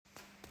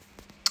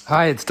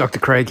Hi, it's Dr.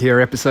 Craig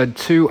here, episode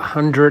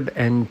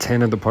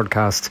 210 of the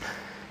podcast,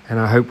 and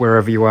I hope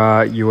wherever you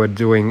are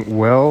doing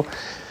well.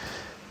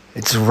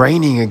 It's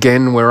raining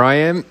again where I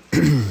am,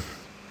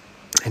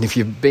 and if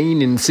you've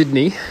been in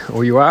Sydney,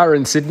 or you are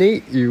in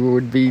Sydney, you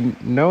would be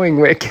knowing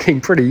we're getting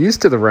pretty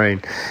used to the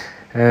rain.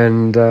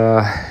 And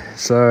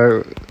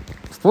so,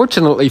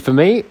 fortunately for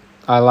me,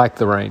 I like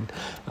the rain.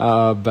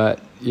 But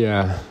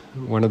yeah,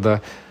 one of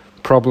the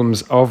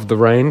problems of the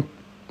rain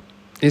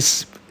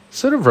is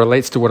sort of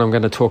relates to what I'm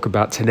going to talk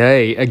about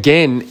today,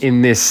 again,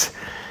 in this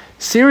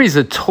series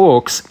of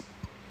talks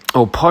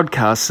or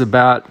podcasts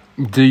about,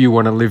 do you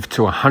want to live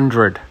to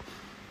 100?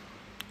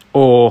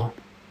 Or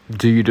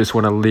do you just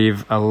want to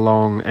live a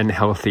long and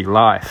healthy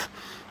life?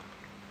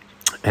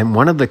 And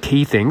one of the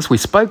key things, we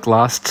spoke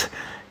last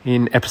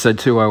in episode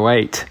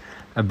 208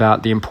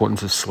 about the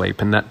importance of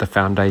sleep, and that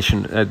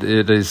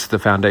it is the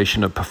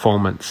foundation of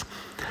performance.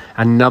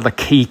 Another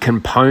key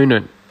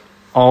component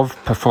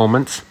of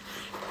performance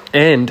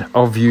and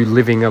of you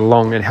living a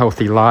long and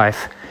healthy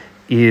life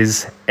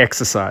is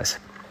exercise.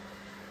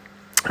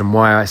 And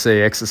why I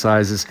say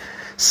exercise is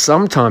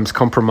sometimes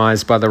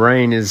compromised by the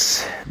rain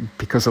is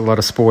because a lot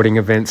of sporting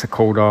events are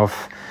called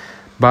off.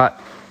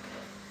 But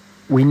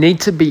we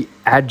need to be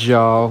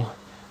agile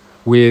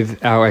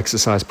with our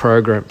exercise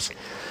programs.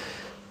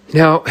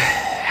 Now,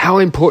 how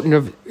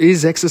important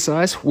is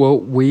exercise? Well,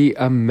 we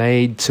are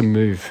made to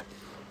move.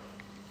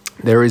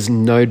 There is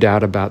no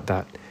doubt about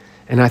that.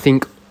 And I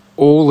think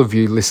all of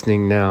you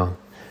listening now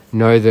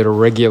know that a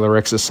regular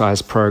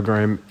exercise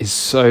program is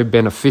so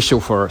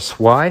beneficial for us.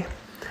 Why?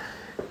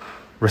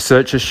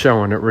 Research has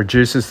shown it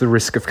reduces the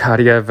risk of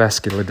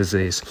cardiovascular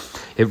disease.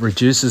 It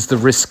reduces the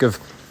risk of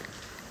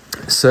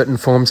certain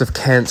forms of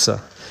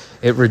cancer.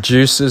 It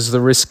reduces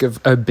the risk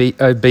of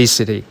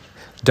obesity,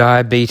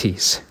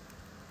 diabetes.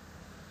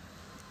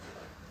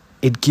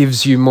 It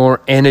gives you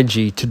more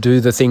energy to do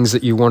the things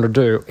that you want to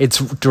do. It's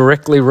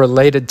directly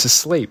related to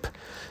sleep.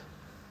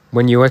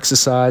 When you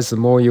exercise, the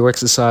more you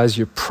exercise,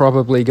 you're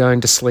probably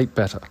going to sleep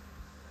better.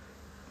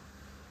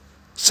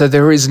 So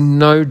there is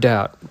no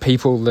doubt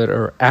people that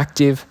are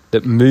active,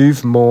 that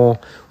move more,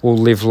 will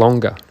live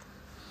longer.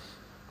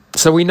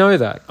 So we know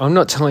that. I'm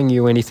not telling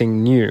you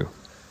anything new.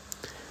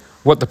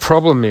 What the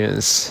problem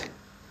is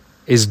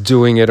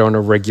doing it on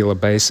a regular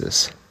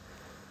basis.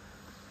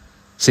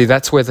 See,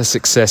 that's where the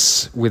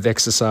success with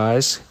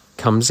exercise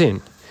comes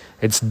in.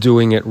 It's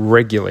doing it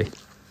regularly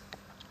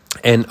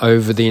and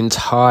over the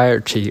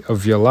entirety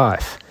of your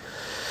life.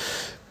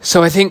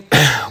 So I think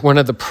one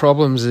of the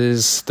problems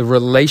is the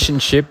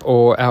relationship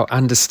or our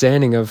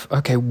understanding of,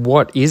 okay,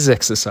 what is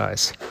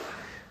exercise?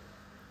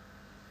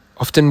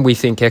 Often we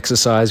think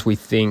exercise, we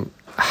think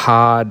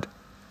hard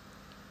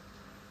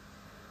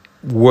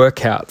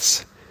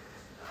workouts.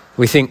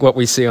 We think what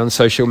we see on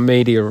social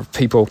media of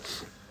people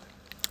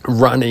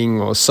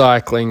running or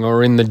cycling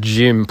or in the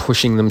gym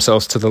pushing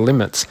themselves to the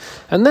limits.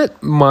 And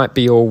that might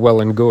be all well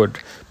and good.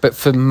 But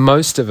for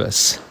most of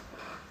us,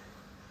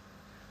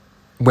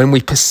 when we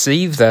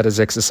perceive that as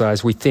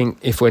exercise, we think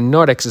if we're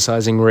not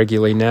exercising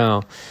regularly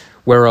now,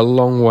 we're a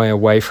long way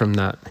away from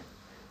that.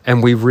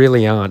 And we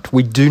really aren't.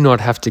 We do not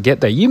have to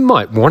get there. You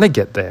might want to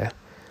get there,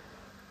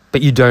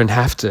 but you don't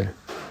have to.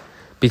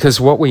 Because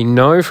what we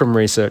know from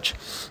research,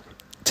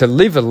 to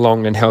live a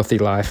long and healthy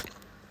life,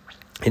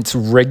 it's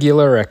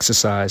regular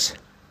exercise,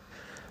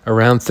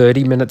 around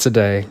 30 minutes a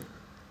day,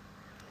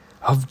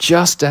 of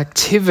just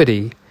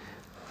activity,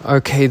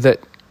 that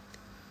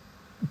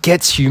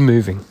gets you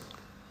moving.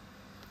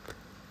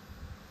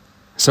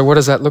 So what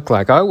does that look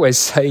like? I always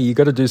say you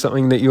got to do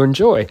something that you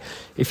enjoy.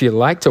 If you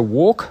like to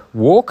walk.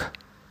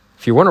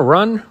 If you want to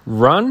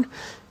run.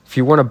 If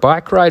you want to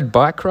bike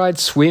ride,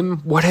 swim,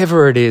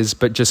 whatever it is,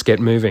 but just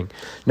get moving.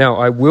 Now,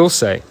 I will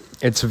say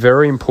it's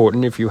very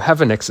important if you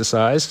haven't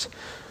exercised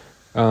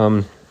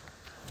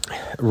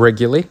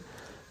regularly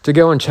to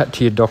go and chat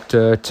to your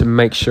doctor to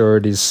make sure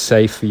it is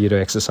safe for you to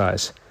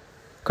exercise.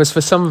 Because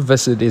for some of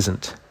us, it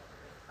isn't.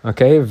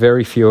 Okay,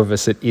 very few of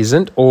us it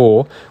isn't,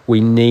 or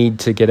we need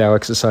to get our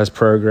exercise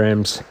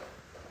programs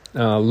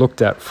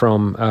looked at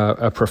from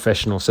a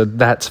professional. So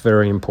that's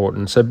very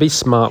important. So be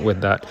smart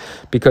with that,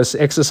 because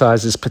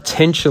exercise is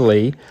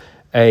potentially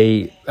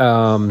a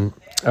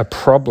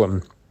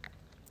problem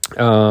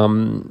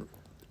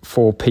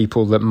for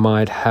people that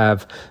might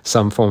have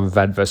some form of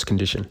adverse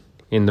condition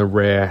in the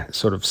rare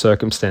sort of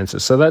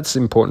circumstances. So that's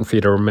important for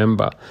you to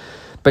remember.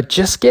 But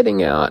just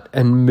getting out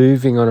and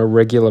moving on a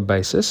regular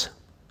basis,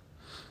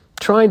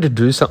 trying to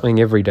do something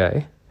every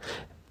day,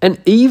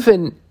 and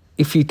even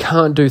if you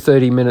can't do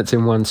 30 minutes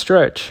in one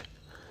stretch,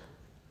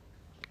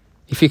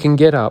 if you can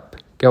get up,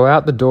 go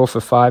out the door for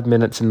 5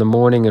 minutes in the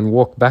morning and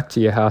walk back to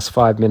your house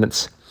 5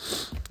 minutes,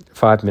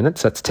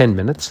 that's 10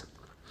 minutes.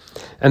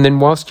 And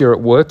then whilst you're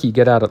at work, you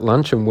get out at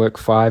lunch and work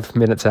 5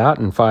 minutes out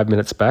and 5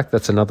 minutes back,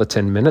 that's another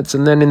 10 minutes.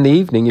 And then in the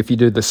evening, if you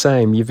do the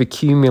same, you've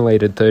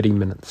accumulated 30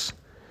 minutes.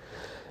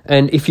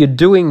 And if you're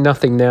doing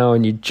nothing now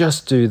and you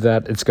just do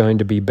that, it's going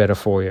to be better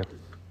for you.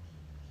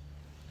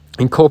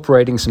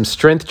 Incorporating some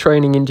strength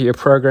training into your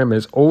program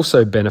is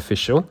also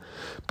beneficial,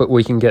 but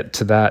we can get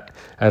to that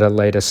at a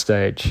later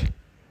stage.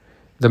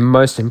 The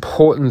most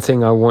important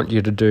thing I want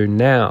you to do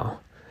now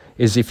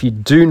is, if you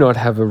do not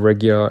have a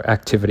regular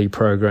activity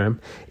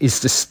program, is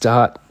to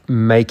start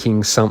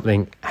making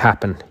something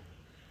happen.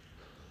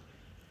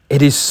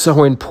 It is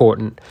so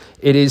important.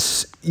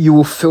 You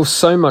will feel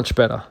so much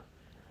better.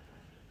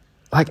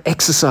 Like,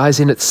 exercise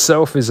in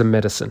itself is a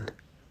medicine.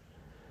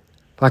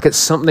 Like, it's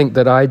something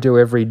that I do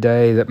every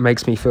day that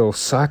makes me feel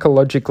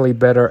psychologically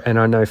better, and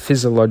I know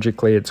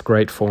physiologically it's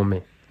great for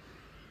me.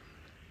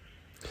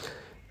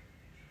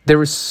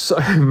 There is so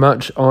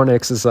much on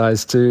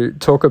exercise. To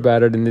talk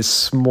about it in this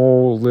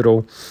small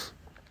little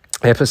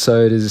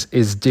episode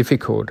is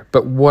difficult.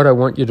 But what I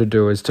want you to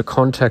do is to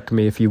contact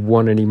me if you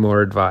want any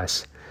more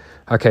advice.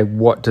 Okay,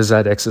 what does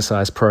that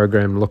exercise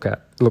program look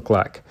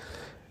like?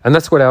 And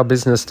that's what our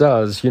business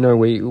does.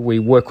 We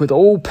work with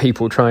all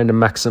people trying to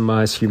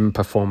maximize human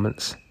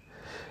performance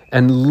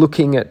and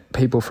looking at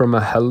people from a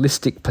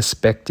holistic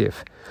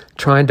perspective,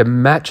 trying to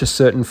match a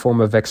certain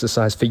form of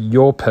exercise for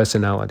your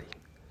personality.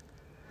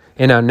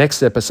 In our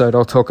next episode,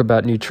 I'll talk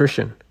about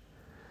nutrition.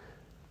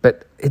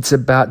 But it's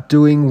about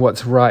doing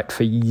what's right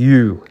for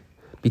you,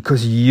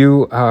 because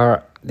you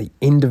are the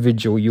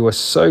individual. You are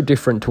so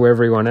different to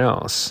everyone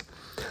else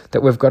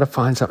that we've got to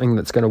find something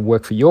that's going to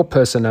work for your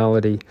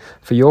personality,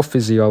 for your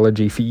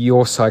physiology, for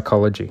your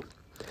psychology.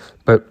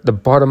 But the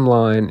bottom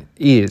line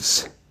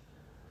is,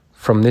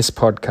 from this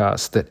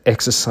podcast, that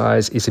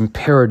exercise is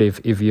imperative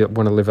if you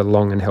want to live a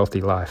long and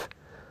healthy life.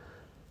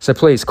 So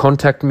please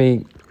contact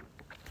me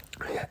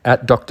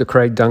at Dr.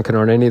 Craig Duncan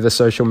on any of the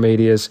social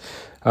medias,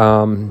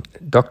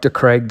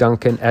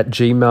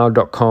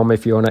 drcraigduncan@gmail.com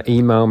if you want to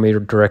email me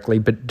directly,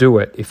 but do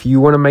it. If you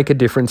want to make a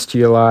difference to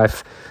your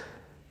life,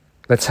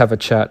 let's have a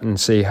chat and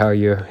see how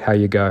you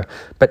go.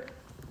 But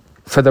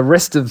for the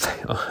rest of,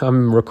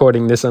 I'm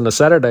recording this on a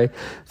Saturday,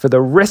 for the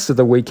rest of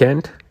the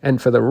weekend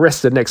and for the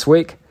rest of next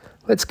week,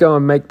 let's go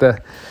and make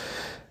the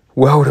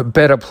world a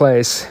better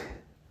place,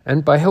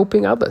 and by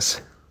helping others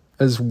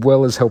as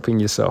well as helping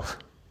yourself.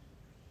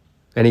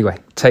 Anyway,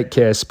 take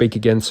care. Speak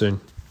again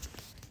soon.